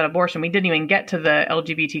talking about abortion. We didn't even get to the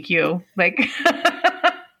LGBTQ.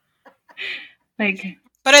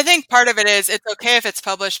 But I think part of it is it's okay if it's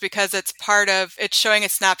published because it's showing a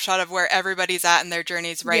snapshot of where everybody's at in their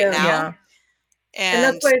journeys now. Yeah. And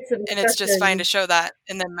that's why it's just fine to show that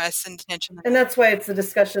in the mess and tension. And that's why it's a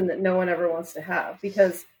discussion that no one ever wants to have,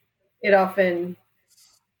 because it often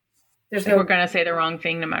we're going to say the wrong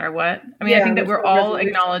thing no matter what. I think that we're all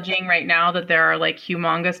acknowledging right now that there are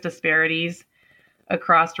humongous disparities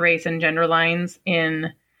across race and gender lines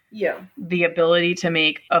in the ability to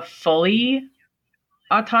make a fully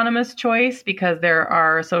autonomous choice, because there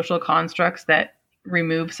are social constructs that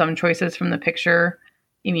remove some choices from the picture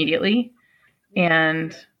immediately.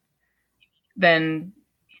 And then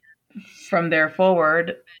from there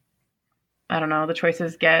forward, I don't know, the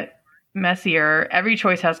choices get messier. Every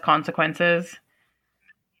choice has consequences.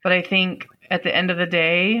 But I think at the end of the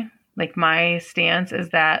day, like my stance is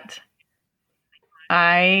that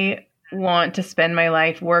I want to spend my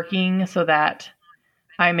life working so that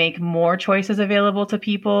I make more choices available to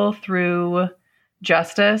people through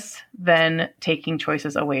justice than taking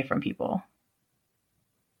choices away from people.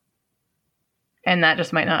 And that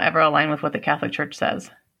just might not ever align with what the Catholic Church says.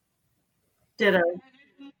 Ditto.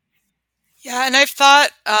 Yeah, and I've thought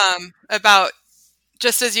about,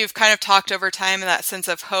 just as you've kind of talked over time, that sense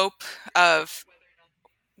of hope, of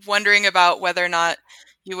wondering about whether or not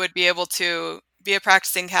you would be able to be a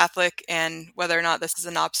practicing Catholic and whether or not this is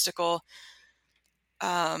an obstacle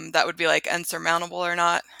that would be like insurmountable or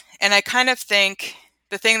not. And I kind of think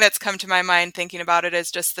the thing that's come to my mind thinking about it is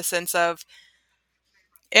just the sense of,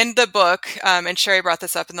 in the book, and Sherry brought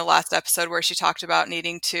this up in the last episode where she talked about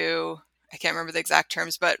needing to, I can't remember the exact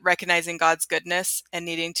terms, but recognizing God's goodness and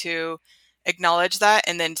needing to acknowledge that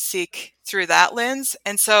and then seek through that lens.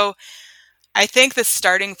 And so I think the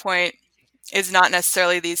starting point is not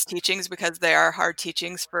necessarily these teachings, because they are hard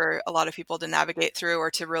teachings for a lot of people to navigate through,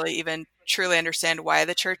 or to really even truly understand why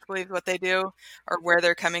the church believes what they do or where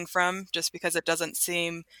they're coming from, just because it doesn't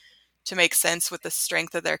seem to make sense with the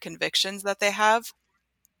strength of their convictions that they have.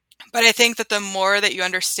 But I think that the more that you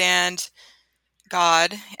understand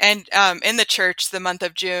God, and in the church, the month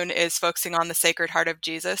of June is focusing on the Sacred Heart of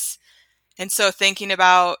Jesus. And so thinking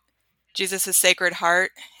about Jesus' Sacred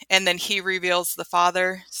Heart, and then he reveals the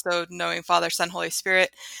Father, so knowing Father, Son, Holy Spirit,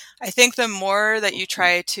 I think the more that you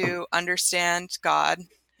try to understand God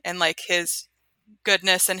and like his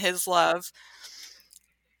goodness and his love,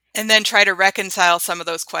 and then try to reconcile some of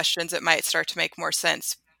those questions, it might start to make more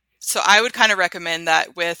sense. So I would kind of recommend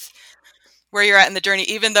that with where you're at in the journey,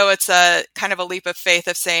 even though it's a kind of a leap of faith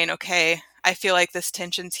of saying, okay, I feel like this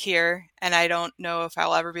tension's here and I don't know if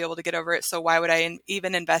I'll ever be able to get over it. So why would I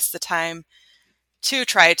even invest the time to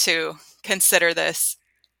try to consider this?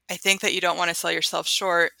 I think that you don't want to sell yourself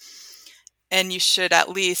short, and you should at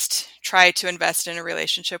least try to invest in a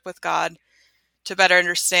relationship with God to better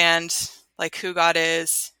understand like who God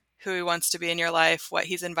is, who he wants to be in your life, what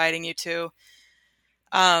he's inviting you to.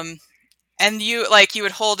 And you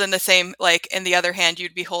would hold in the same, like in the other hand,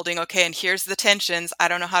 you'd be holding, okay, and here's the tensions. I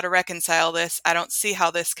don't know how to reconcile this. I don't see how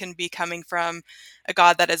this can be coming from a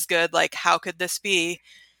God that is good. Like, how could this be?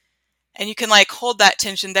 And you can like hold that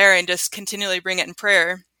tension there and just continually bring it in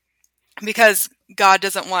prayer, because God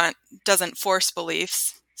doesn't force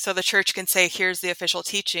beliefs. So the church can say, here's the official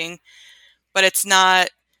teaching, but it's not,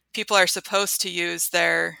 people are supposed to use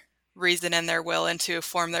their reason and their will and to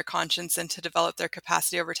form their conscience and to develop their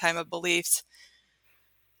capacity over time of beliefs.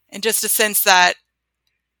 And just a sense that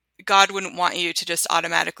God wouldn't want you to just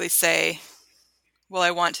automatically say, well,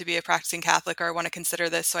 I want to be a practicing Catholic, or I want to consider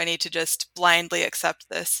this, so I need to just blindly accept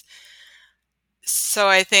this. So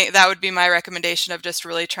I think that would be my recommendation, of just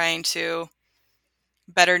really trying to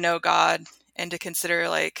better know God and to consider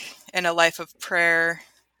like in a life of prayer,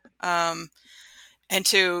 and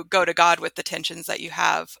to go to God with the tensions that you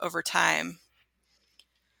have over time.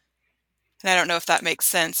 And I don't know if that makes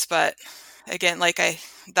sense, but again,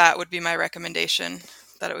 that would be my recommendation,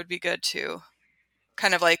 that it would be good to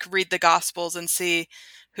kind of like read the Gospels and see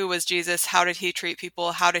who was Jesus, how did he treat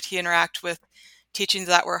people, how did he interact with teachings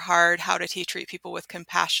that were hard, how did he treat people with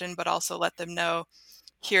compassion, but also let them know,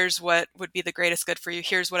 here's what would be the greatest good for you,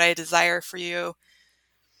 here's what I desire for you,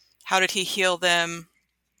 how did he heal them,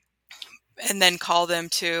 and then call them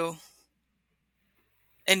to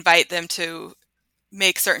invite them to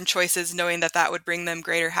make certain choices, knowing that that would bring them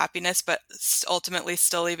greater happiness, but ultimately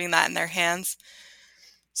still leaving that in their hands.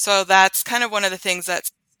 So that's kind of one of the things that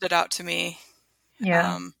stood out to me.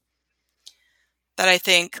 Yeah. That I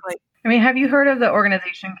think, like, I mean, have you heard of the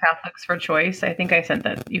organization Catholics for Choice? I think I sent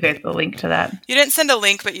you guys the link to that. You didn't send a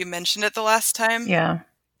link, but you mentioned it the last time. Yeah.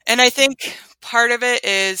 And I think part of it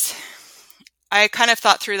is, I kind of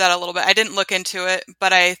thought through that a little bit. I didn't look into it,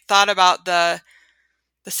 but I thought about the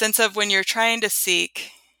sense of when you're trying to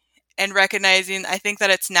seek and recognizing, I think that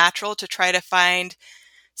it's natural to try to find,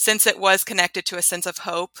 since it was connected to a sense of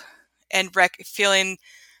hope and feeling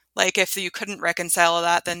like if you couldn't reconcile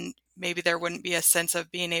that, then maybe there wouldn't be a sense of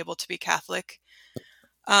being able to be Catholic.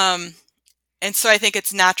 And so I think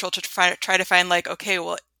it's natural to try to find like, okay,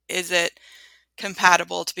 well, is it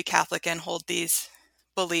compatible to be Catholic and hold these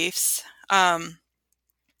beliefs? But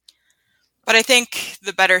I think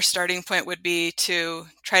the better starting point would be to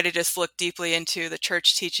try to just look deeply into the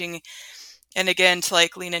church teaching, and again, to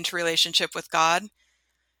like lean into relationship with God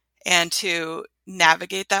and to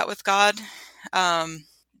navigate that with God.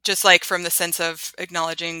 Just like from the sense of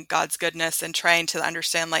acknowledging God's goodness and trying to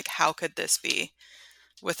understand like, how could this be,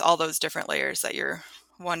 with all those different layers that you're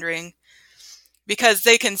wondering, because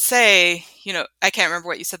they can say, I can't remember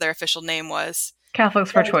what you said their official name was.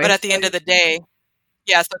 Catholics for Choice. But at the end of the day,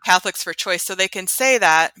 yeah, so Catholics for Choice. So they can say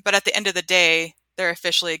that, but at the end of the day, they're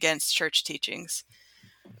officially against church teachings.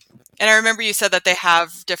 And I remember you said that they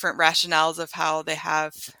have different rationales of how they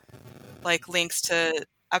have like links to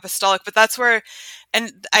apostolic, but that's where,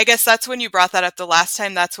 and I guess that's when you brought that up the last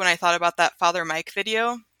time. That's when I thought about that Father Mike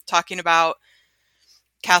video talking about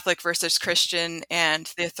Catholic versus Christian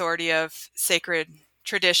and the authority of sacred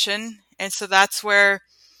tradition. And so that's where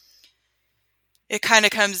it kind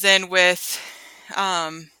of comes in with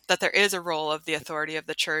that there is a role of the authority of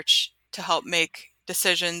the church to help make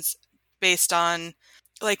decisions based on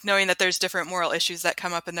like knowing that there's different moral issues that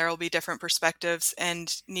come up and there will be different perspectives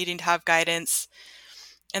and needing to have guidance,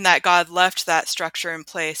 and that God left that structure in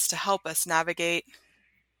place to help us navigate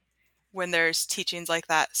when there's teachings like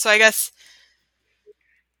that. So I guess,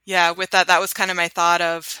 yeah, with that was kind of my thought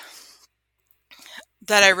of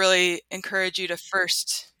that. I really encourage you to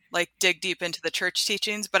first like dig deep into the church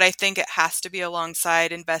teachings, but I think it has to be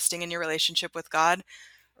alongside investing in your relationship with God,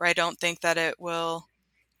 or I don't think that it will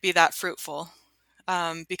be that fruitful,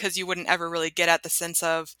 because you wouldn't ever really get at the sense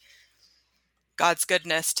of God's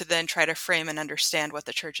goodness to then try to frame and understand what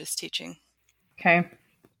the church is teaching. Okay.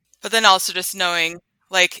 But then also just knowing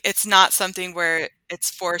like it's not something where it's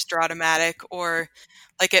forced or automatic, or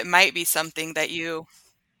like it might be something that you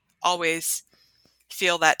always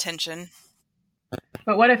feel that tension.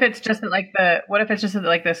 But what if it's just that like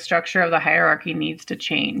the structure of the hierarchy needs to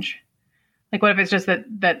change? Like what if it's just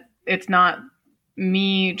that it's not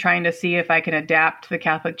me trying to see if I can adapt the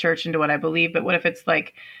Catholic Church into what I believe, but what if it's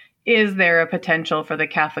like, is there a potential for the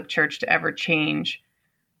Catholic Church to ever change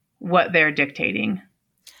what they're dictating?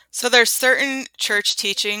 So there's certain church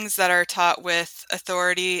teachings that are taught with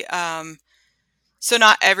authority. So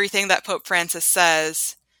not everything that Pope Francis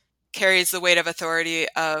says carries the weight of authority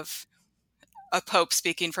of a pope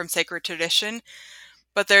speaking from sacred tradition,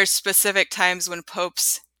 but there's specific times when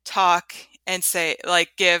popes talk and say, like,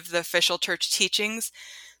 give the official church teachings,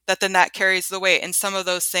 that carries the weight. And some of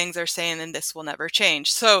those things are saying, and this will never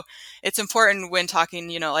change. So it's important when talking,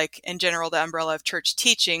 like in general, the umbrella of church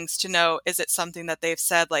teachings, to know, is it something that they've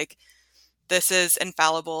said, like, this is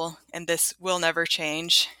infallible and this will never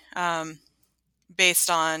change, based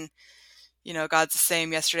on, God's the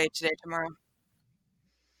same yesterday, today, tomorrow.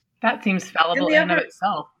 That seems fallible in and of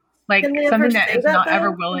itself. Like something that is not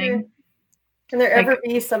ever willing. Can there ever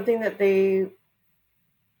be something that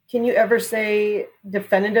can you ever say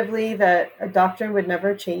definitively that a doctrine would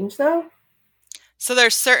never change though? So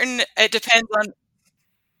it depends on.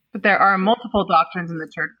 But there are multiple doctrines in the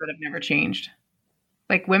church that have never changed.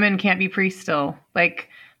 Like women can't be priests still. Like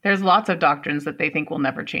there's lots of doctrines that they think will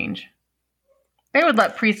never change. They would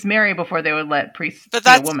let priests marry before they would let priests be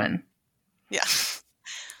a woman. Yeah.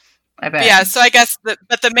 I bet. Yeah, so I guess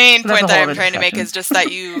the main point that I'm trying to make is just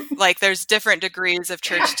that you like there's different degrees of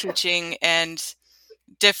church teaching and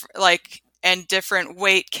different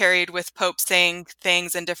weight carried with popes saying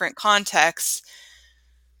things in different contexts.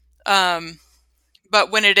 But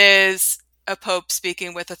when it is a pope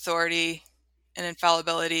speaking with authority and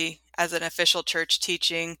infallibility as an official church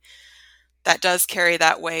teaching that does carry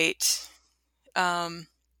that weight, then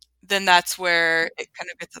that's where it kind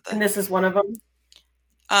of gets at the. And this is one of them.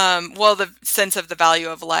 Well, the sense of the value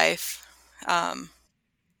of life.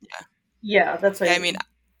 Yeah, that's what I mean.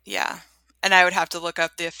 Yeah. And I would have to look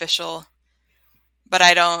up the official, but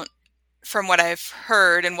I don't, from what I've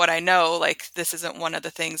heard and what I know, like this isn't one of the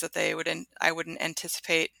things that I wouldn't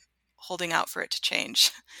anticipate holding out for it to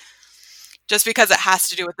change. Just because it has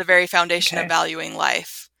to do with the very foundation of valuing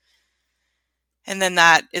life. And then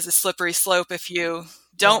that is a slippery slope. If you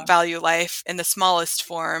don't value life in the smallest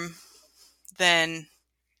form, then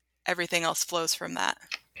everything else flows from that.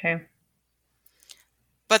 Okay.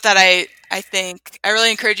 But that I think I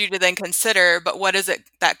really encourage you to then consider, but what is it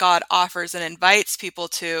that God offers and invites people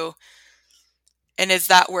to? And is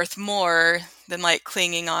that worth more than like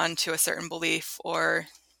clinging on to a certain belief? Or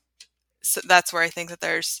so that's where I think that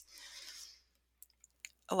there's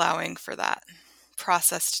allowing for that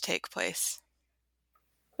process to take place.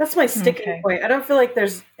 That's my sticking point. I don't feel like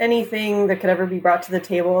there's anything that could ever be brought to the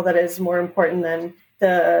table that is more important than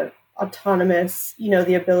the autonomous,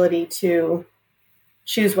 the ability to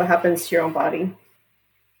choose what happens to your own body.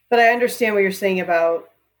 But I understand what you're saying about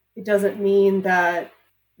it doesn't mean that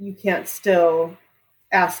you can't still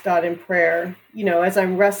ask God in prayer, as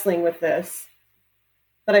I'm wrestling with this.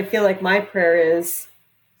 But I feel like my prayer is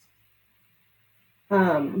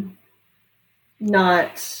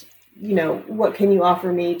not, what can you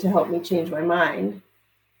offer me to help me change my mind?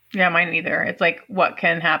 Yeah, mine neither. It's like, what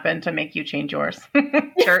can happen to make you change yours?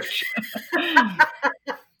 Church.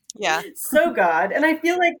 Yeah. So God. And I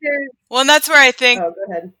feel like there's... Well, and that's where I think... Oh,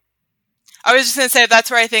 go ahead. I was just going to say,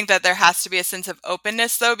 that's where I think that there has to be a sense of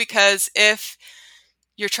openness, though, because if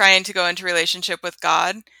you're trying to go into relationship with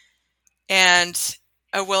God and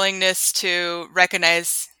a willingness to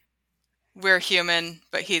recognize we're human,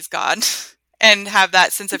 but he's God, and have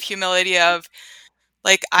that sense of humility of,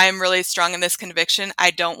 like, I'm really strong in this conviction. I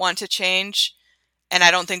don't want to change. And I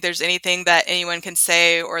don't think there's anything that anyone can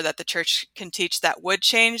say or that the church can teach that would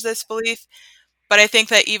change this belief. But I think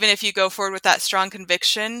that even if you go forward with that strong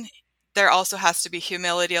conviction, there also has to be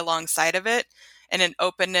humility alongside of it and an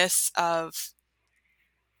openness of,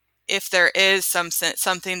 if there is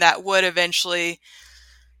something that would eventually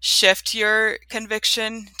shift your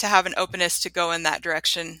conviction, to have an openness to go in that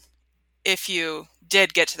direction if you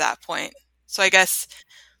did get to that point. So I guess,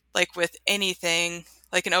 like with anything,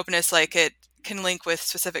 like an openness, like it can link with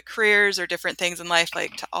specific careers or different things in life,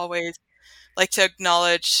 like to always, like to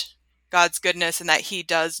acknowledge God's goodness and that he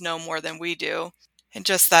does know more than we do. And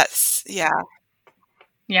just that's, yeah.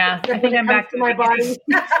 Yeah, I think I'm back to my body.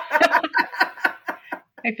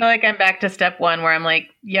 I feel like I'm back to step one where I'm like,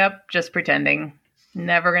 yep, just pretending.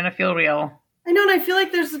 Never going to feel real. I know, and I feel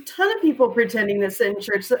like there's a ton of people pretending that sit in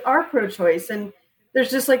church that are pro-choice, and there's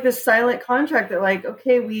just like this silent contract that, like,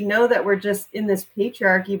 okay, we know that we're just in this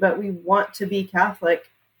patriarchy, but we want to be Catholic,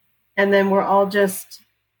 and then we're all just,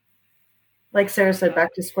 like Sarah said,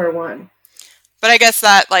 back to square one. But I guess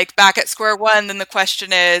that, like, back at square one, then the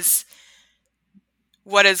question is,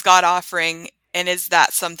 what is God offering, and is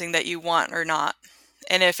that something that you want or not?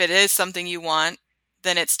 And if it is something you want,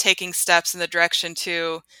 then it's taking steps in the direction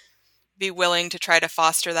to be willing to try to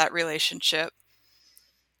foster that relationship.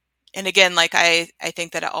 And again, like I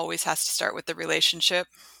think that it always has to start with the relationship,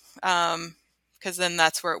 because then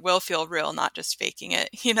that's where it will feel real, not just faking it,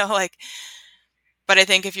 you know, like. But I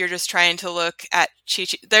think if you're just trying to look at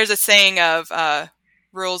there's a saying of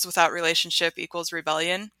rules without relationship equals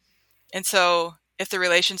rebellion. And so if the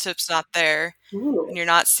relationship's not there, Ooh. and you're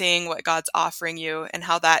not seeing what God's offering you and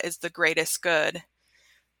how that is the greatest good,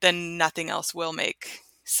 then nothing else will make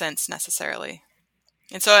sense necessarily.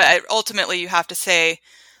 And so ultimately you have to say,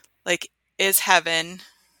 like, is heaven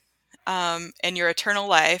and your eternal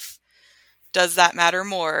life, does that matter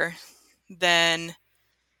more than,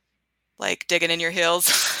 like, digging in your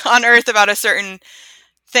heels on earth about a certain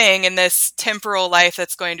thing in this temporal life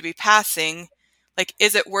that's going to be passing? Like,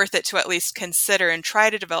 is it worth it to at least consider and try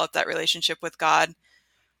to develop that relationship with God?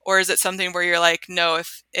 Or is it something where you're like, no,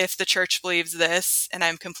 if the church believes this and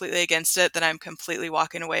I'm completely against it, then I'm completely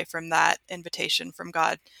walking away from that invitation from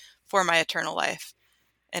God for my eternal life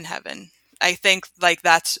in heaven. I think, like,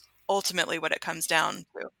 that's ultimately what it comes down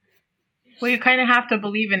to. Well, you kind of have to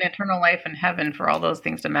believe in eternal life and heaven for all those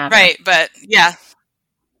things to matter. Right, but yeah.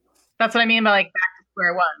 That's what I mean by, like, back to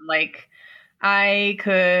square one. Like, I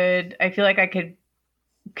feel like I could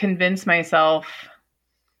convince myself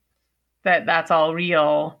that that's all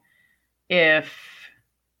real if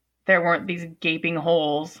there weren't these gaping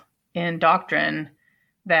holes in doctrine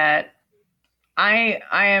that I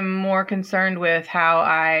am more concerned with how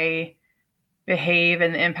I behave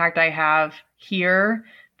and the impact I have here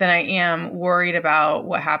than I am worried about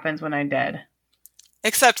what happens when I'm dead.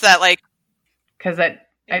 Except that, like, because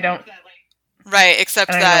I don't. Right,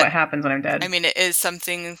 except I don't that know what happens when I'm dead. I mean, it is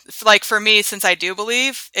something, like, for me, since I do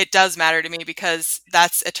believe, it does matter to me because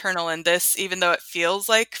that's eternal, and this, even though it feels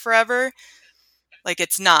like forever, like,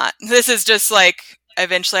 it's not. This is just like,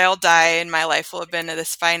 eventually I'll die and my life will have been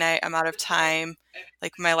this finite amount of time,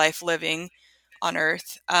 like my life living on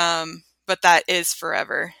earth. But that is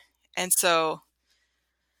forever. And so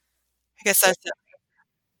I guess that's it.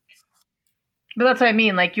 But that's what I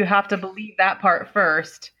mean. Like, you have to believe that part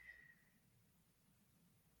first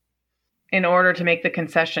in order to make the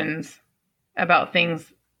concessions about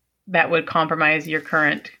things that would compromise your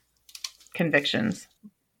current convictions.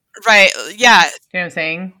 Right. Yeah. You know what I'm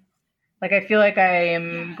saying? Like, I feel like I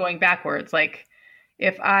am going backwards. Like,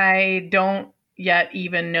 if I don't yet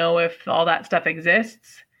even know if all that stuff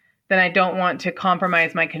exists, then I don't want to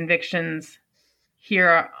compromise my convictions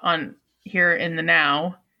here in the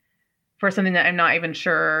now for something that I'm not even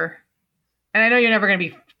sure. And I know you're never going to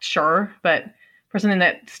be sure, but for something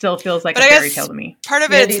that still feels like a fairy tale to me. Part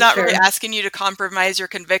of it's not really asking you to compromise your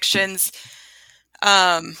convictions.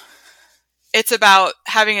 It's about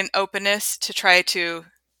having an openness to try to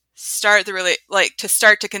start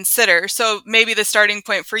to consider. So maybe the starting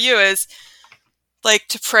point for you is, like,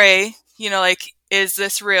 to pray, you know, like, is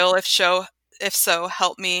this real? If so,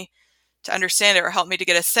 help me to understand it, or help me to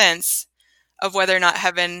get a sense of whether or not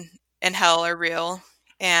heaven and hell are real.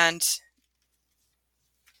 And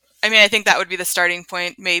I mean, I think that would be the starting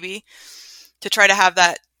point, maybe, to try to have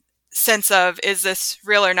that sense of, is this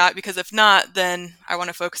real or not? Because if not, then I want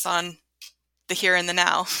to focus on the here and the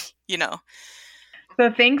now, you know.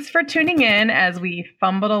 So thanks for tuning in as we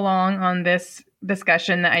fumbled along on this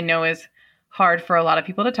discussion that I know is hard for a lot of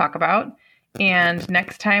people to talk about. And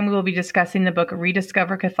next time we will be discussing the book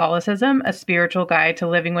Rediscover Catholicism, A Spiritual Guide to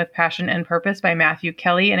Living with Passion and Purpose by Matthew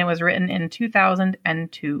Kelly, and it was written in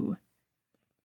 2002.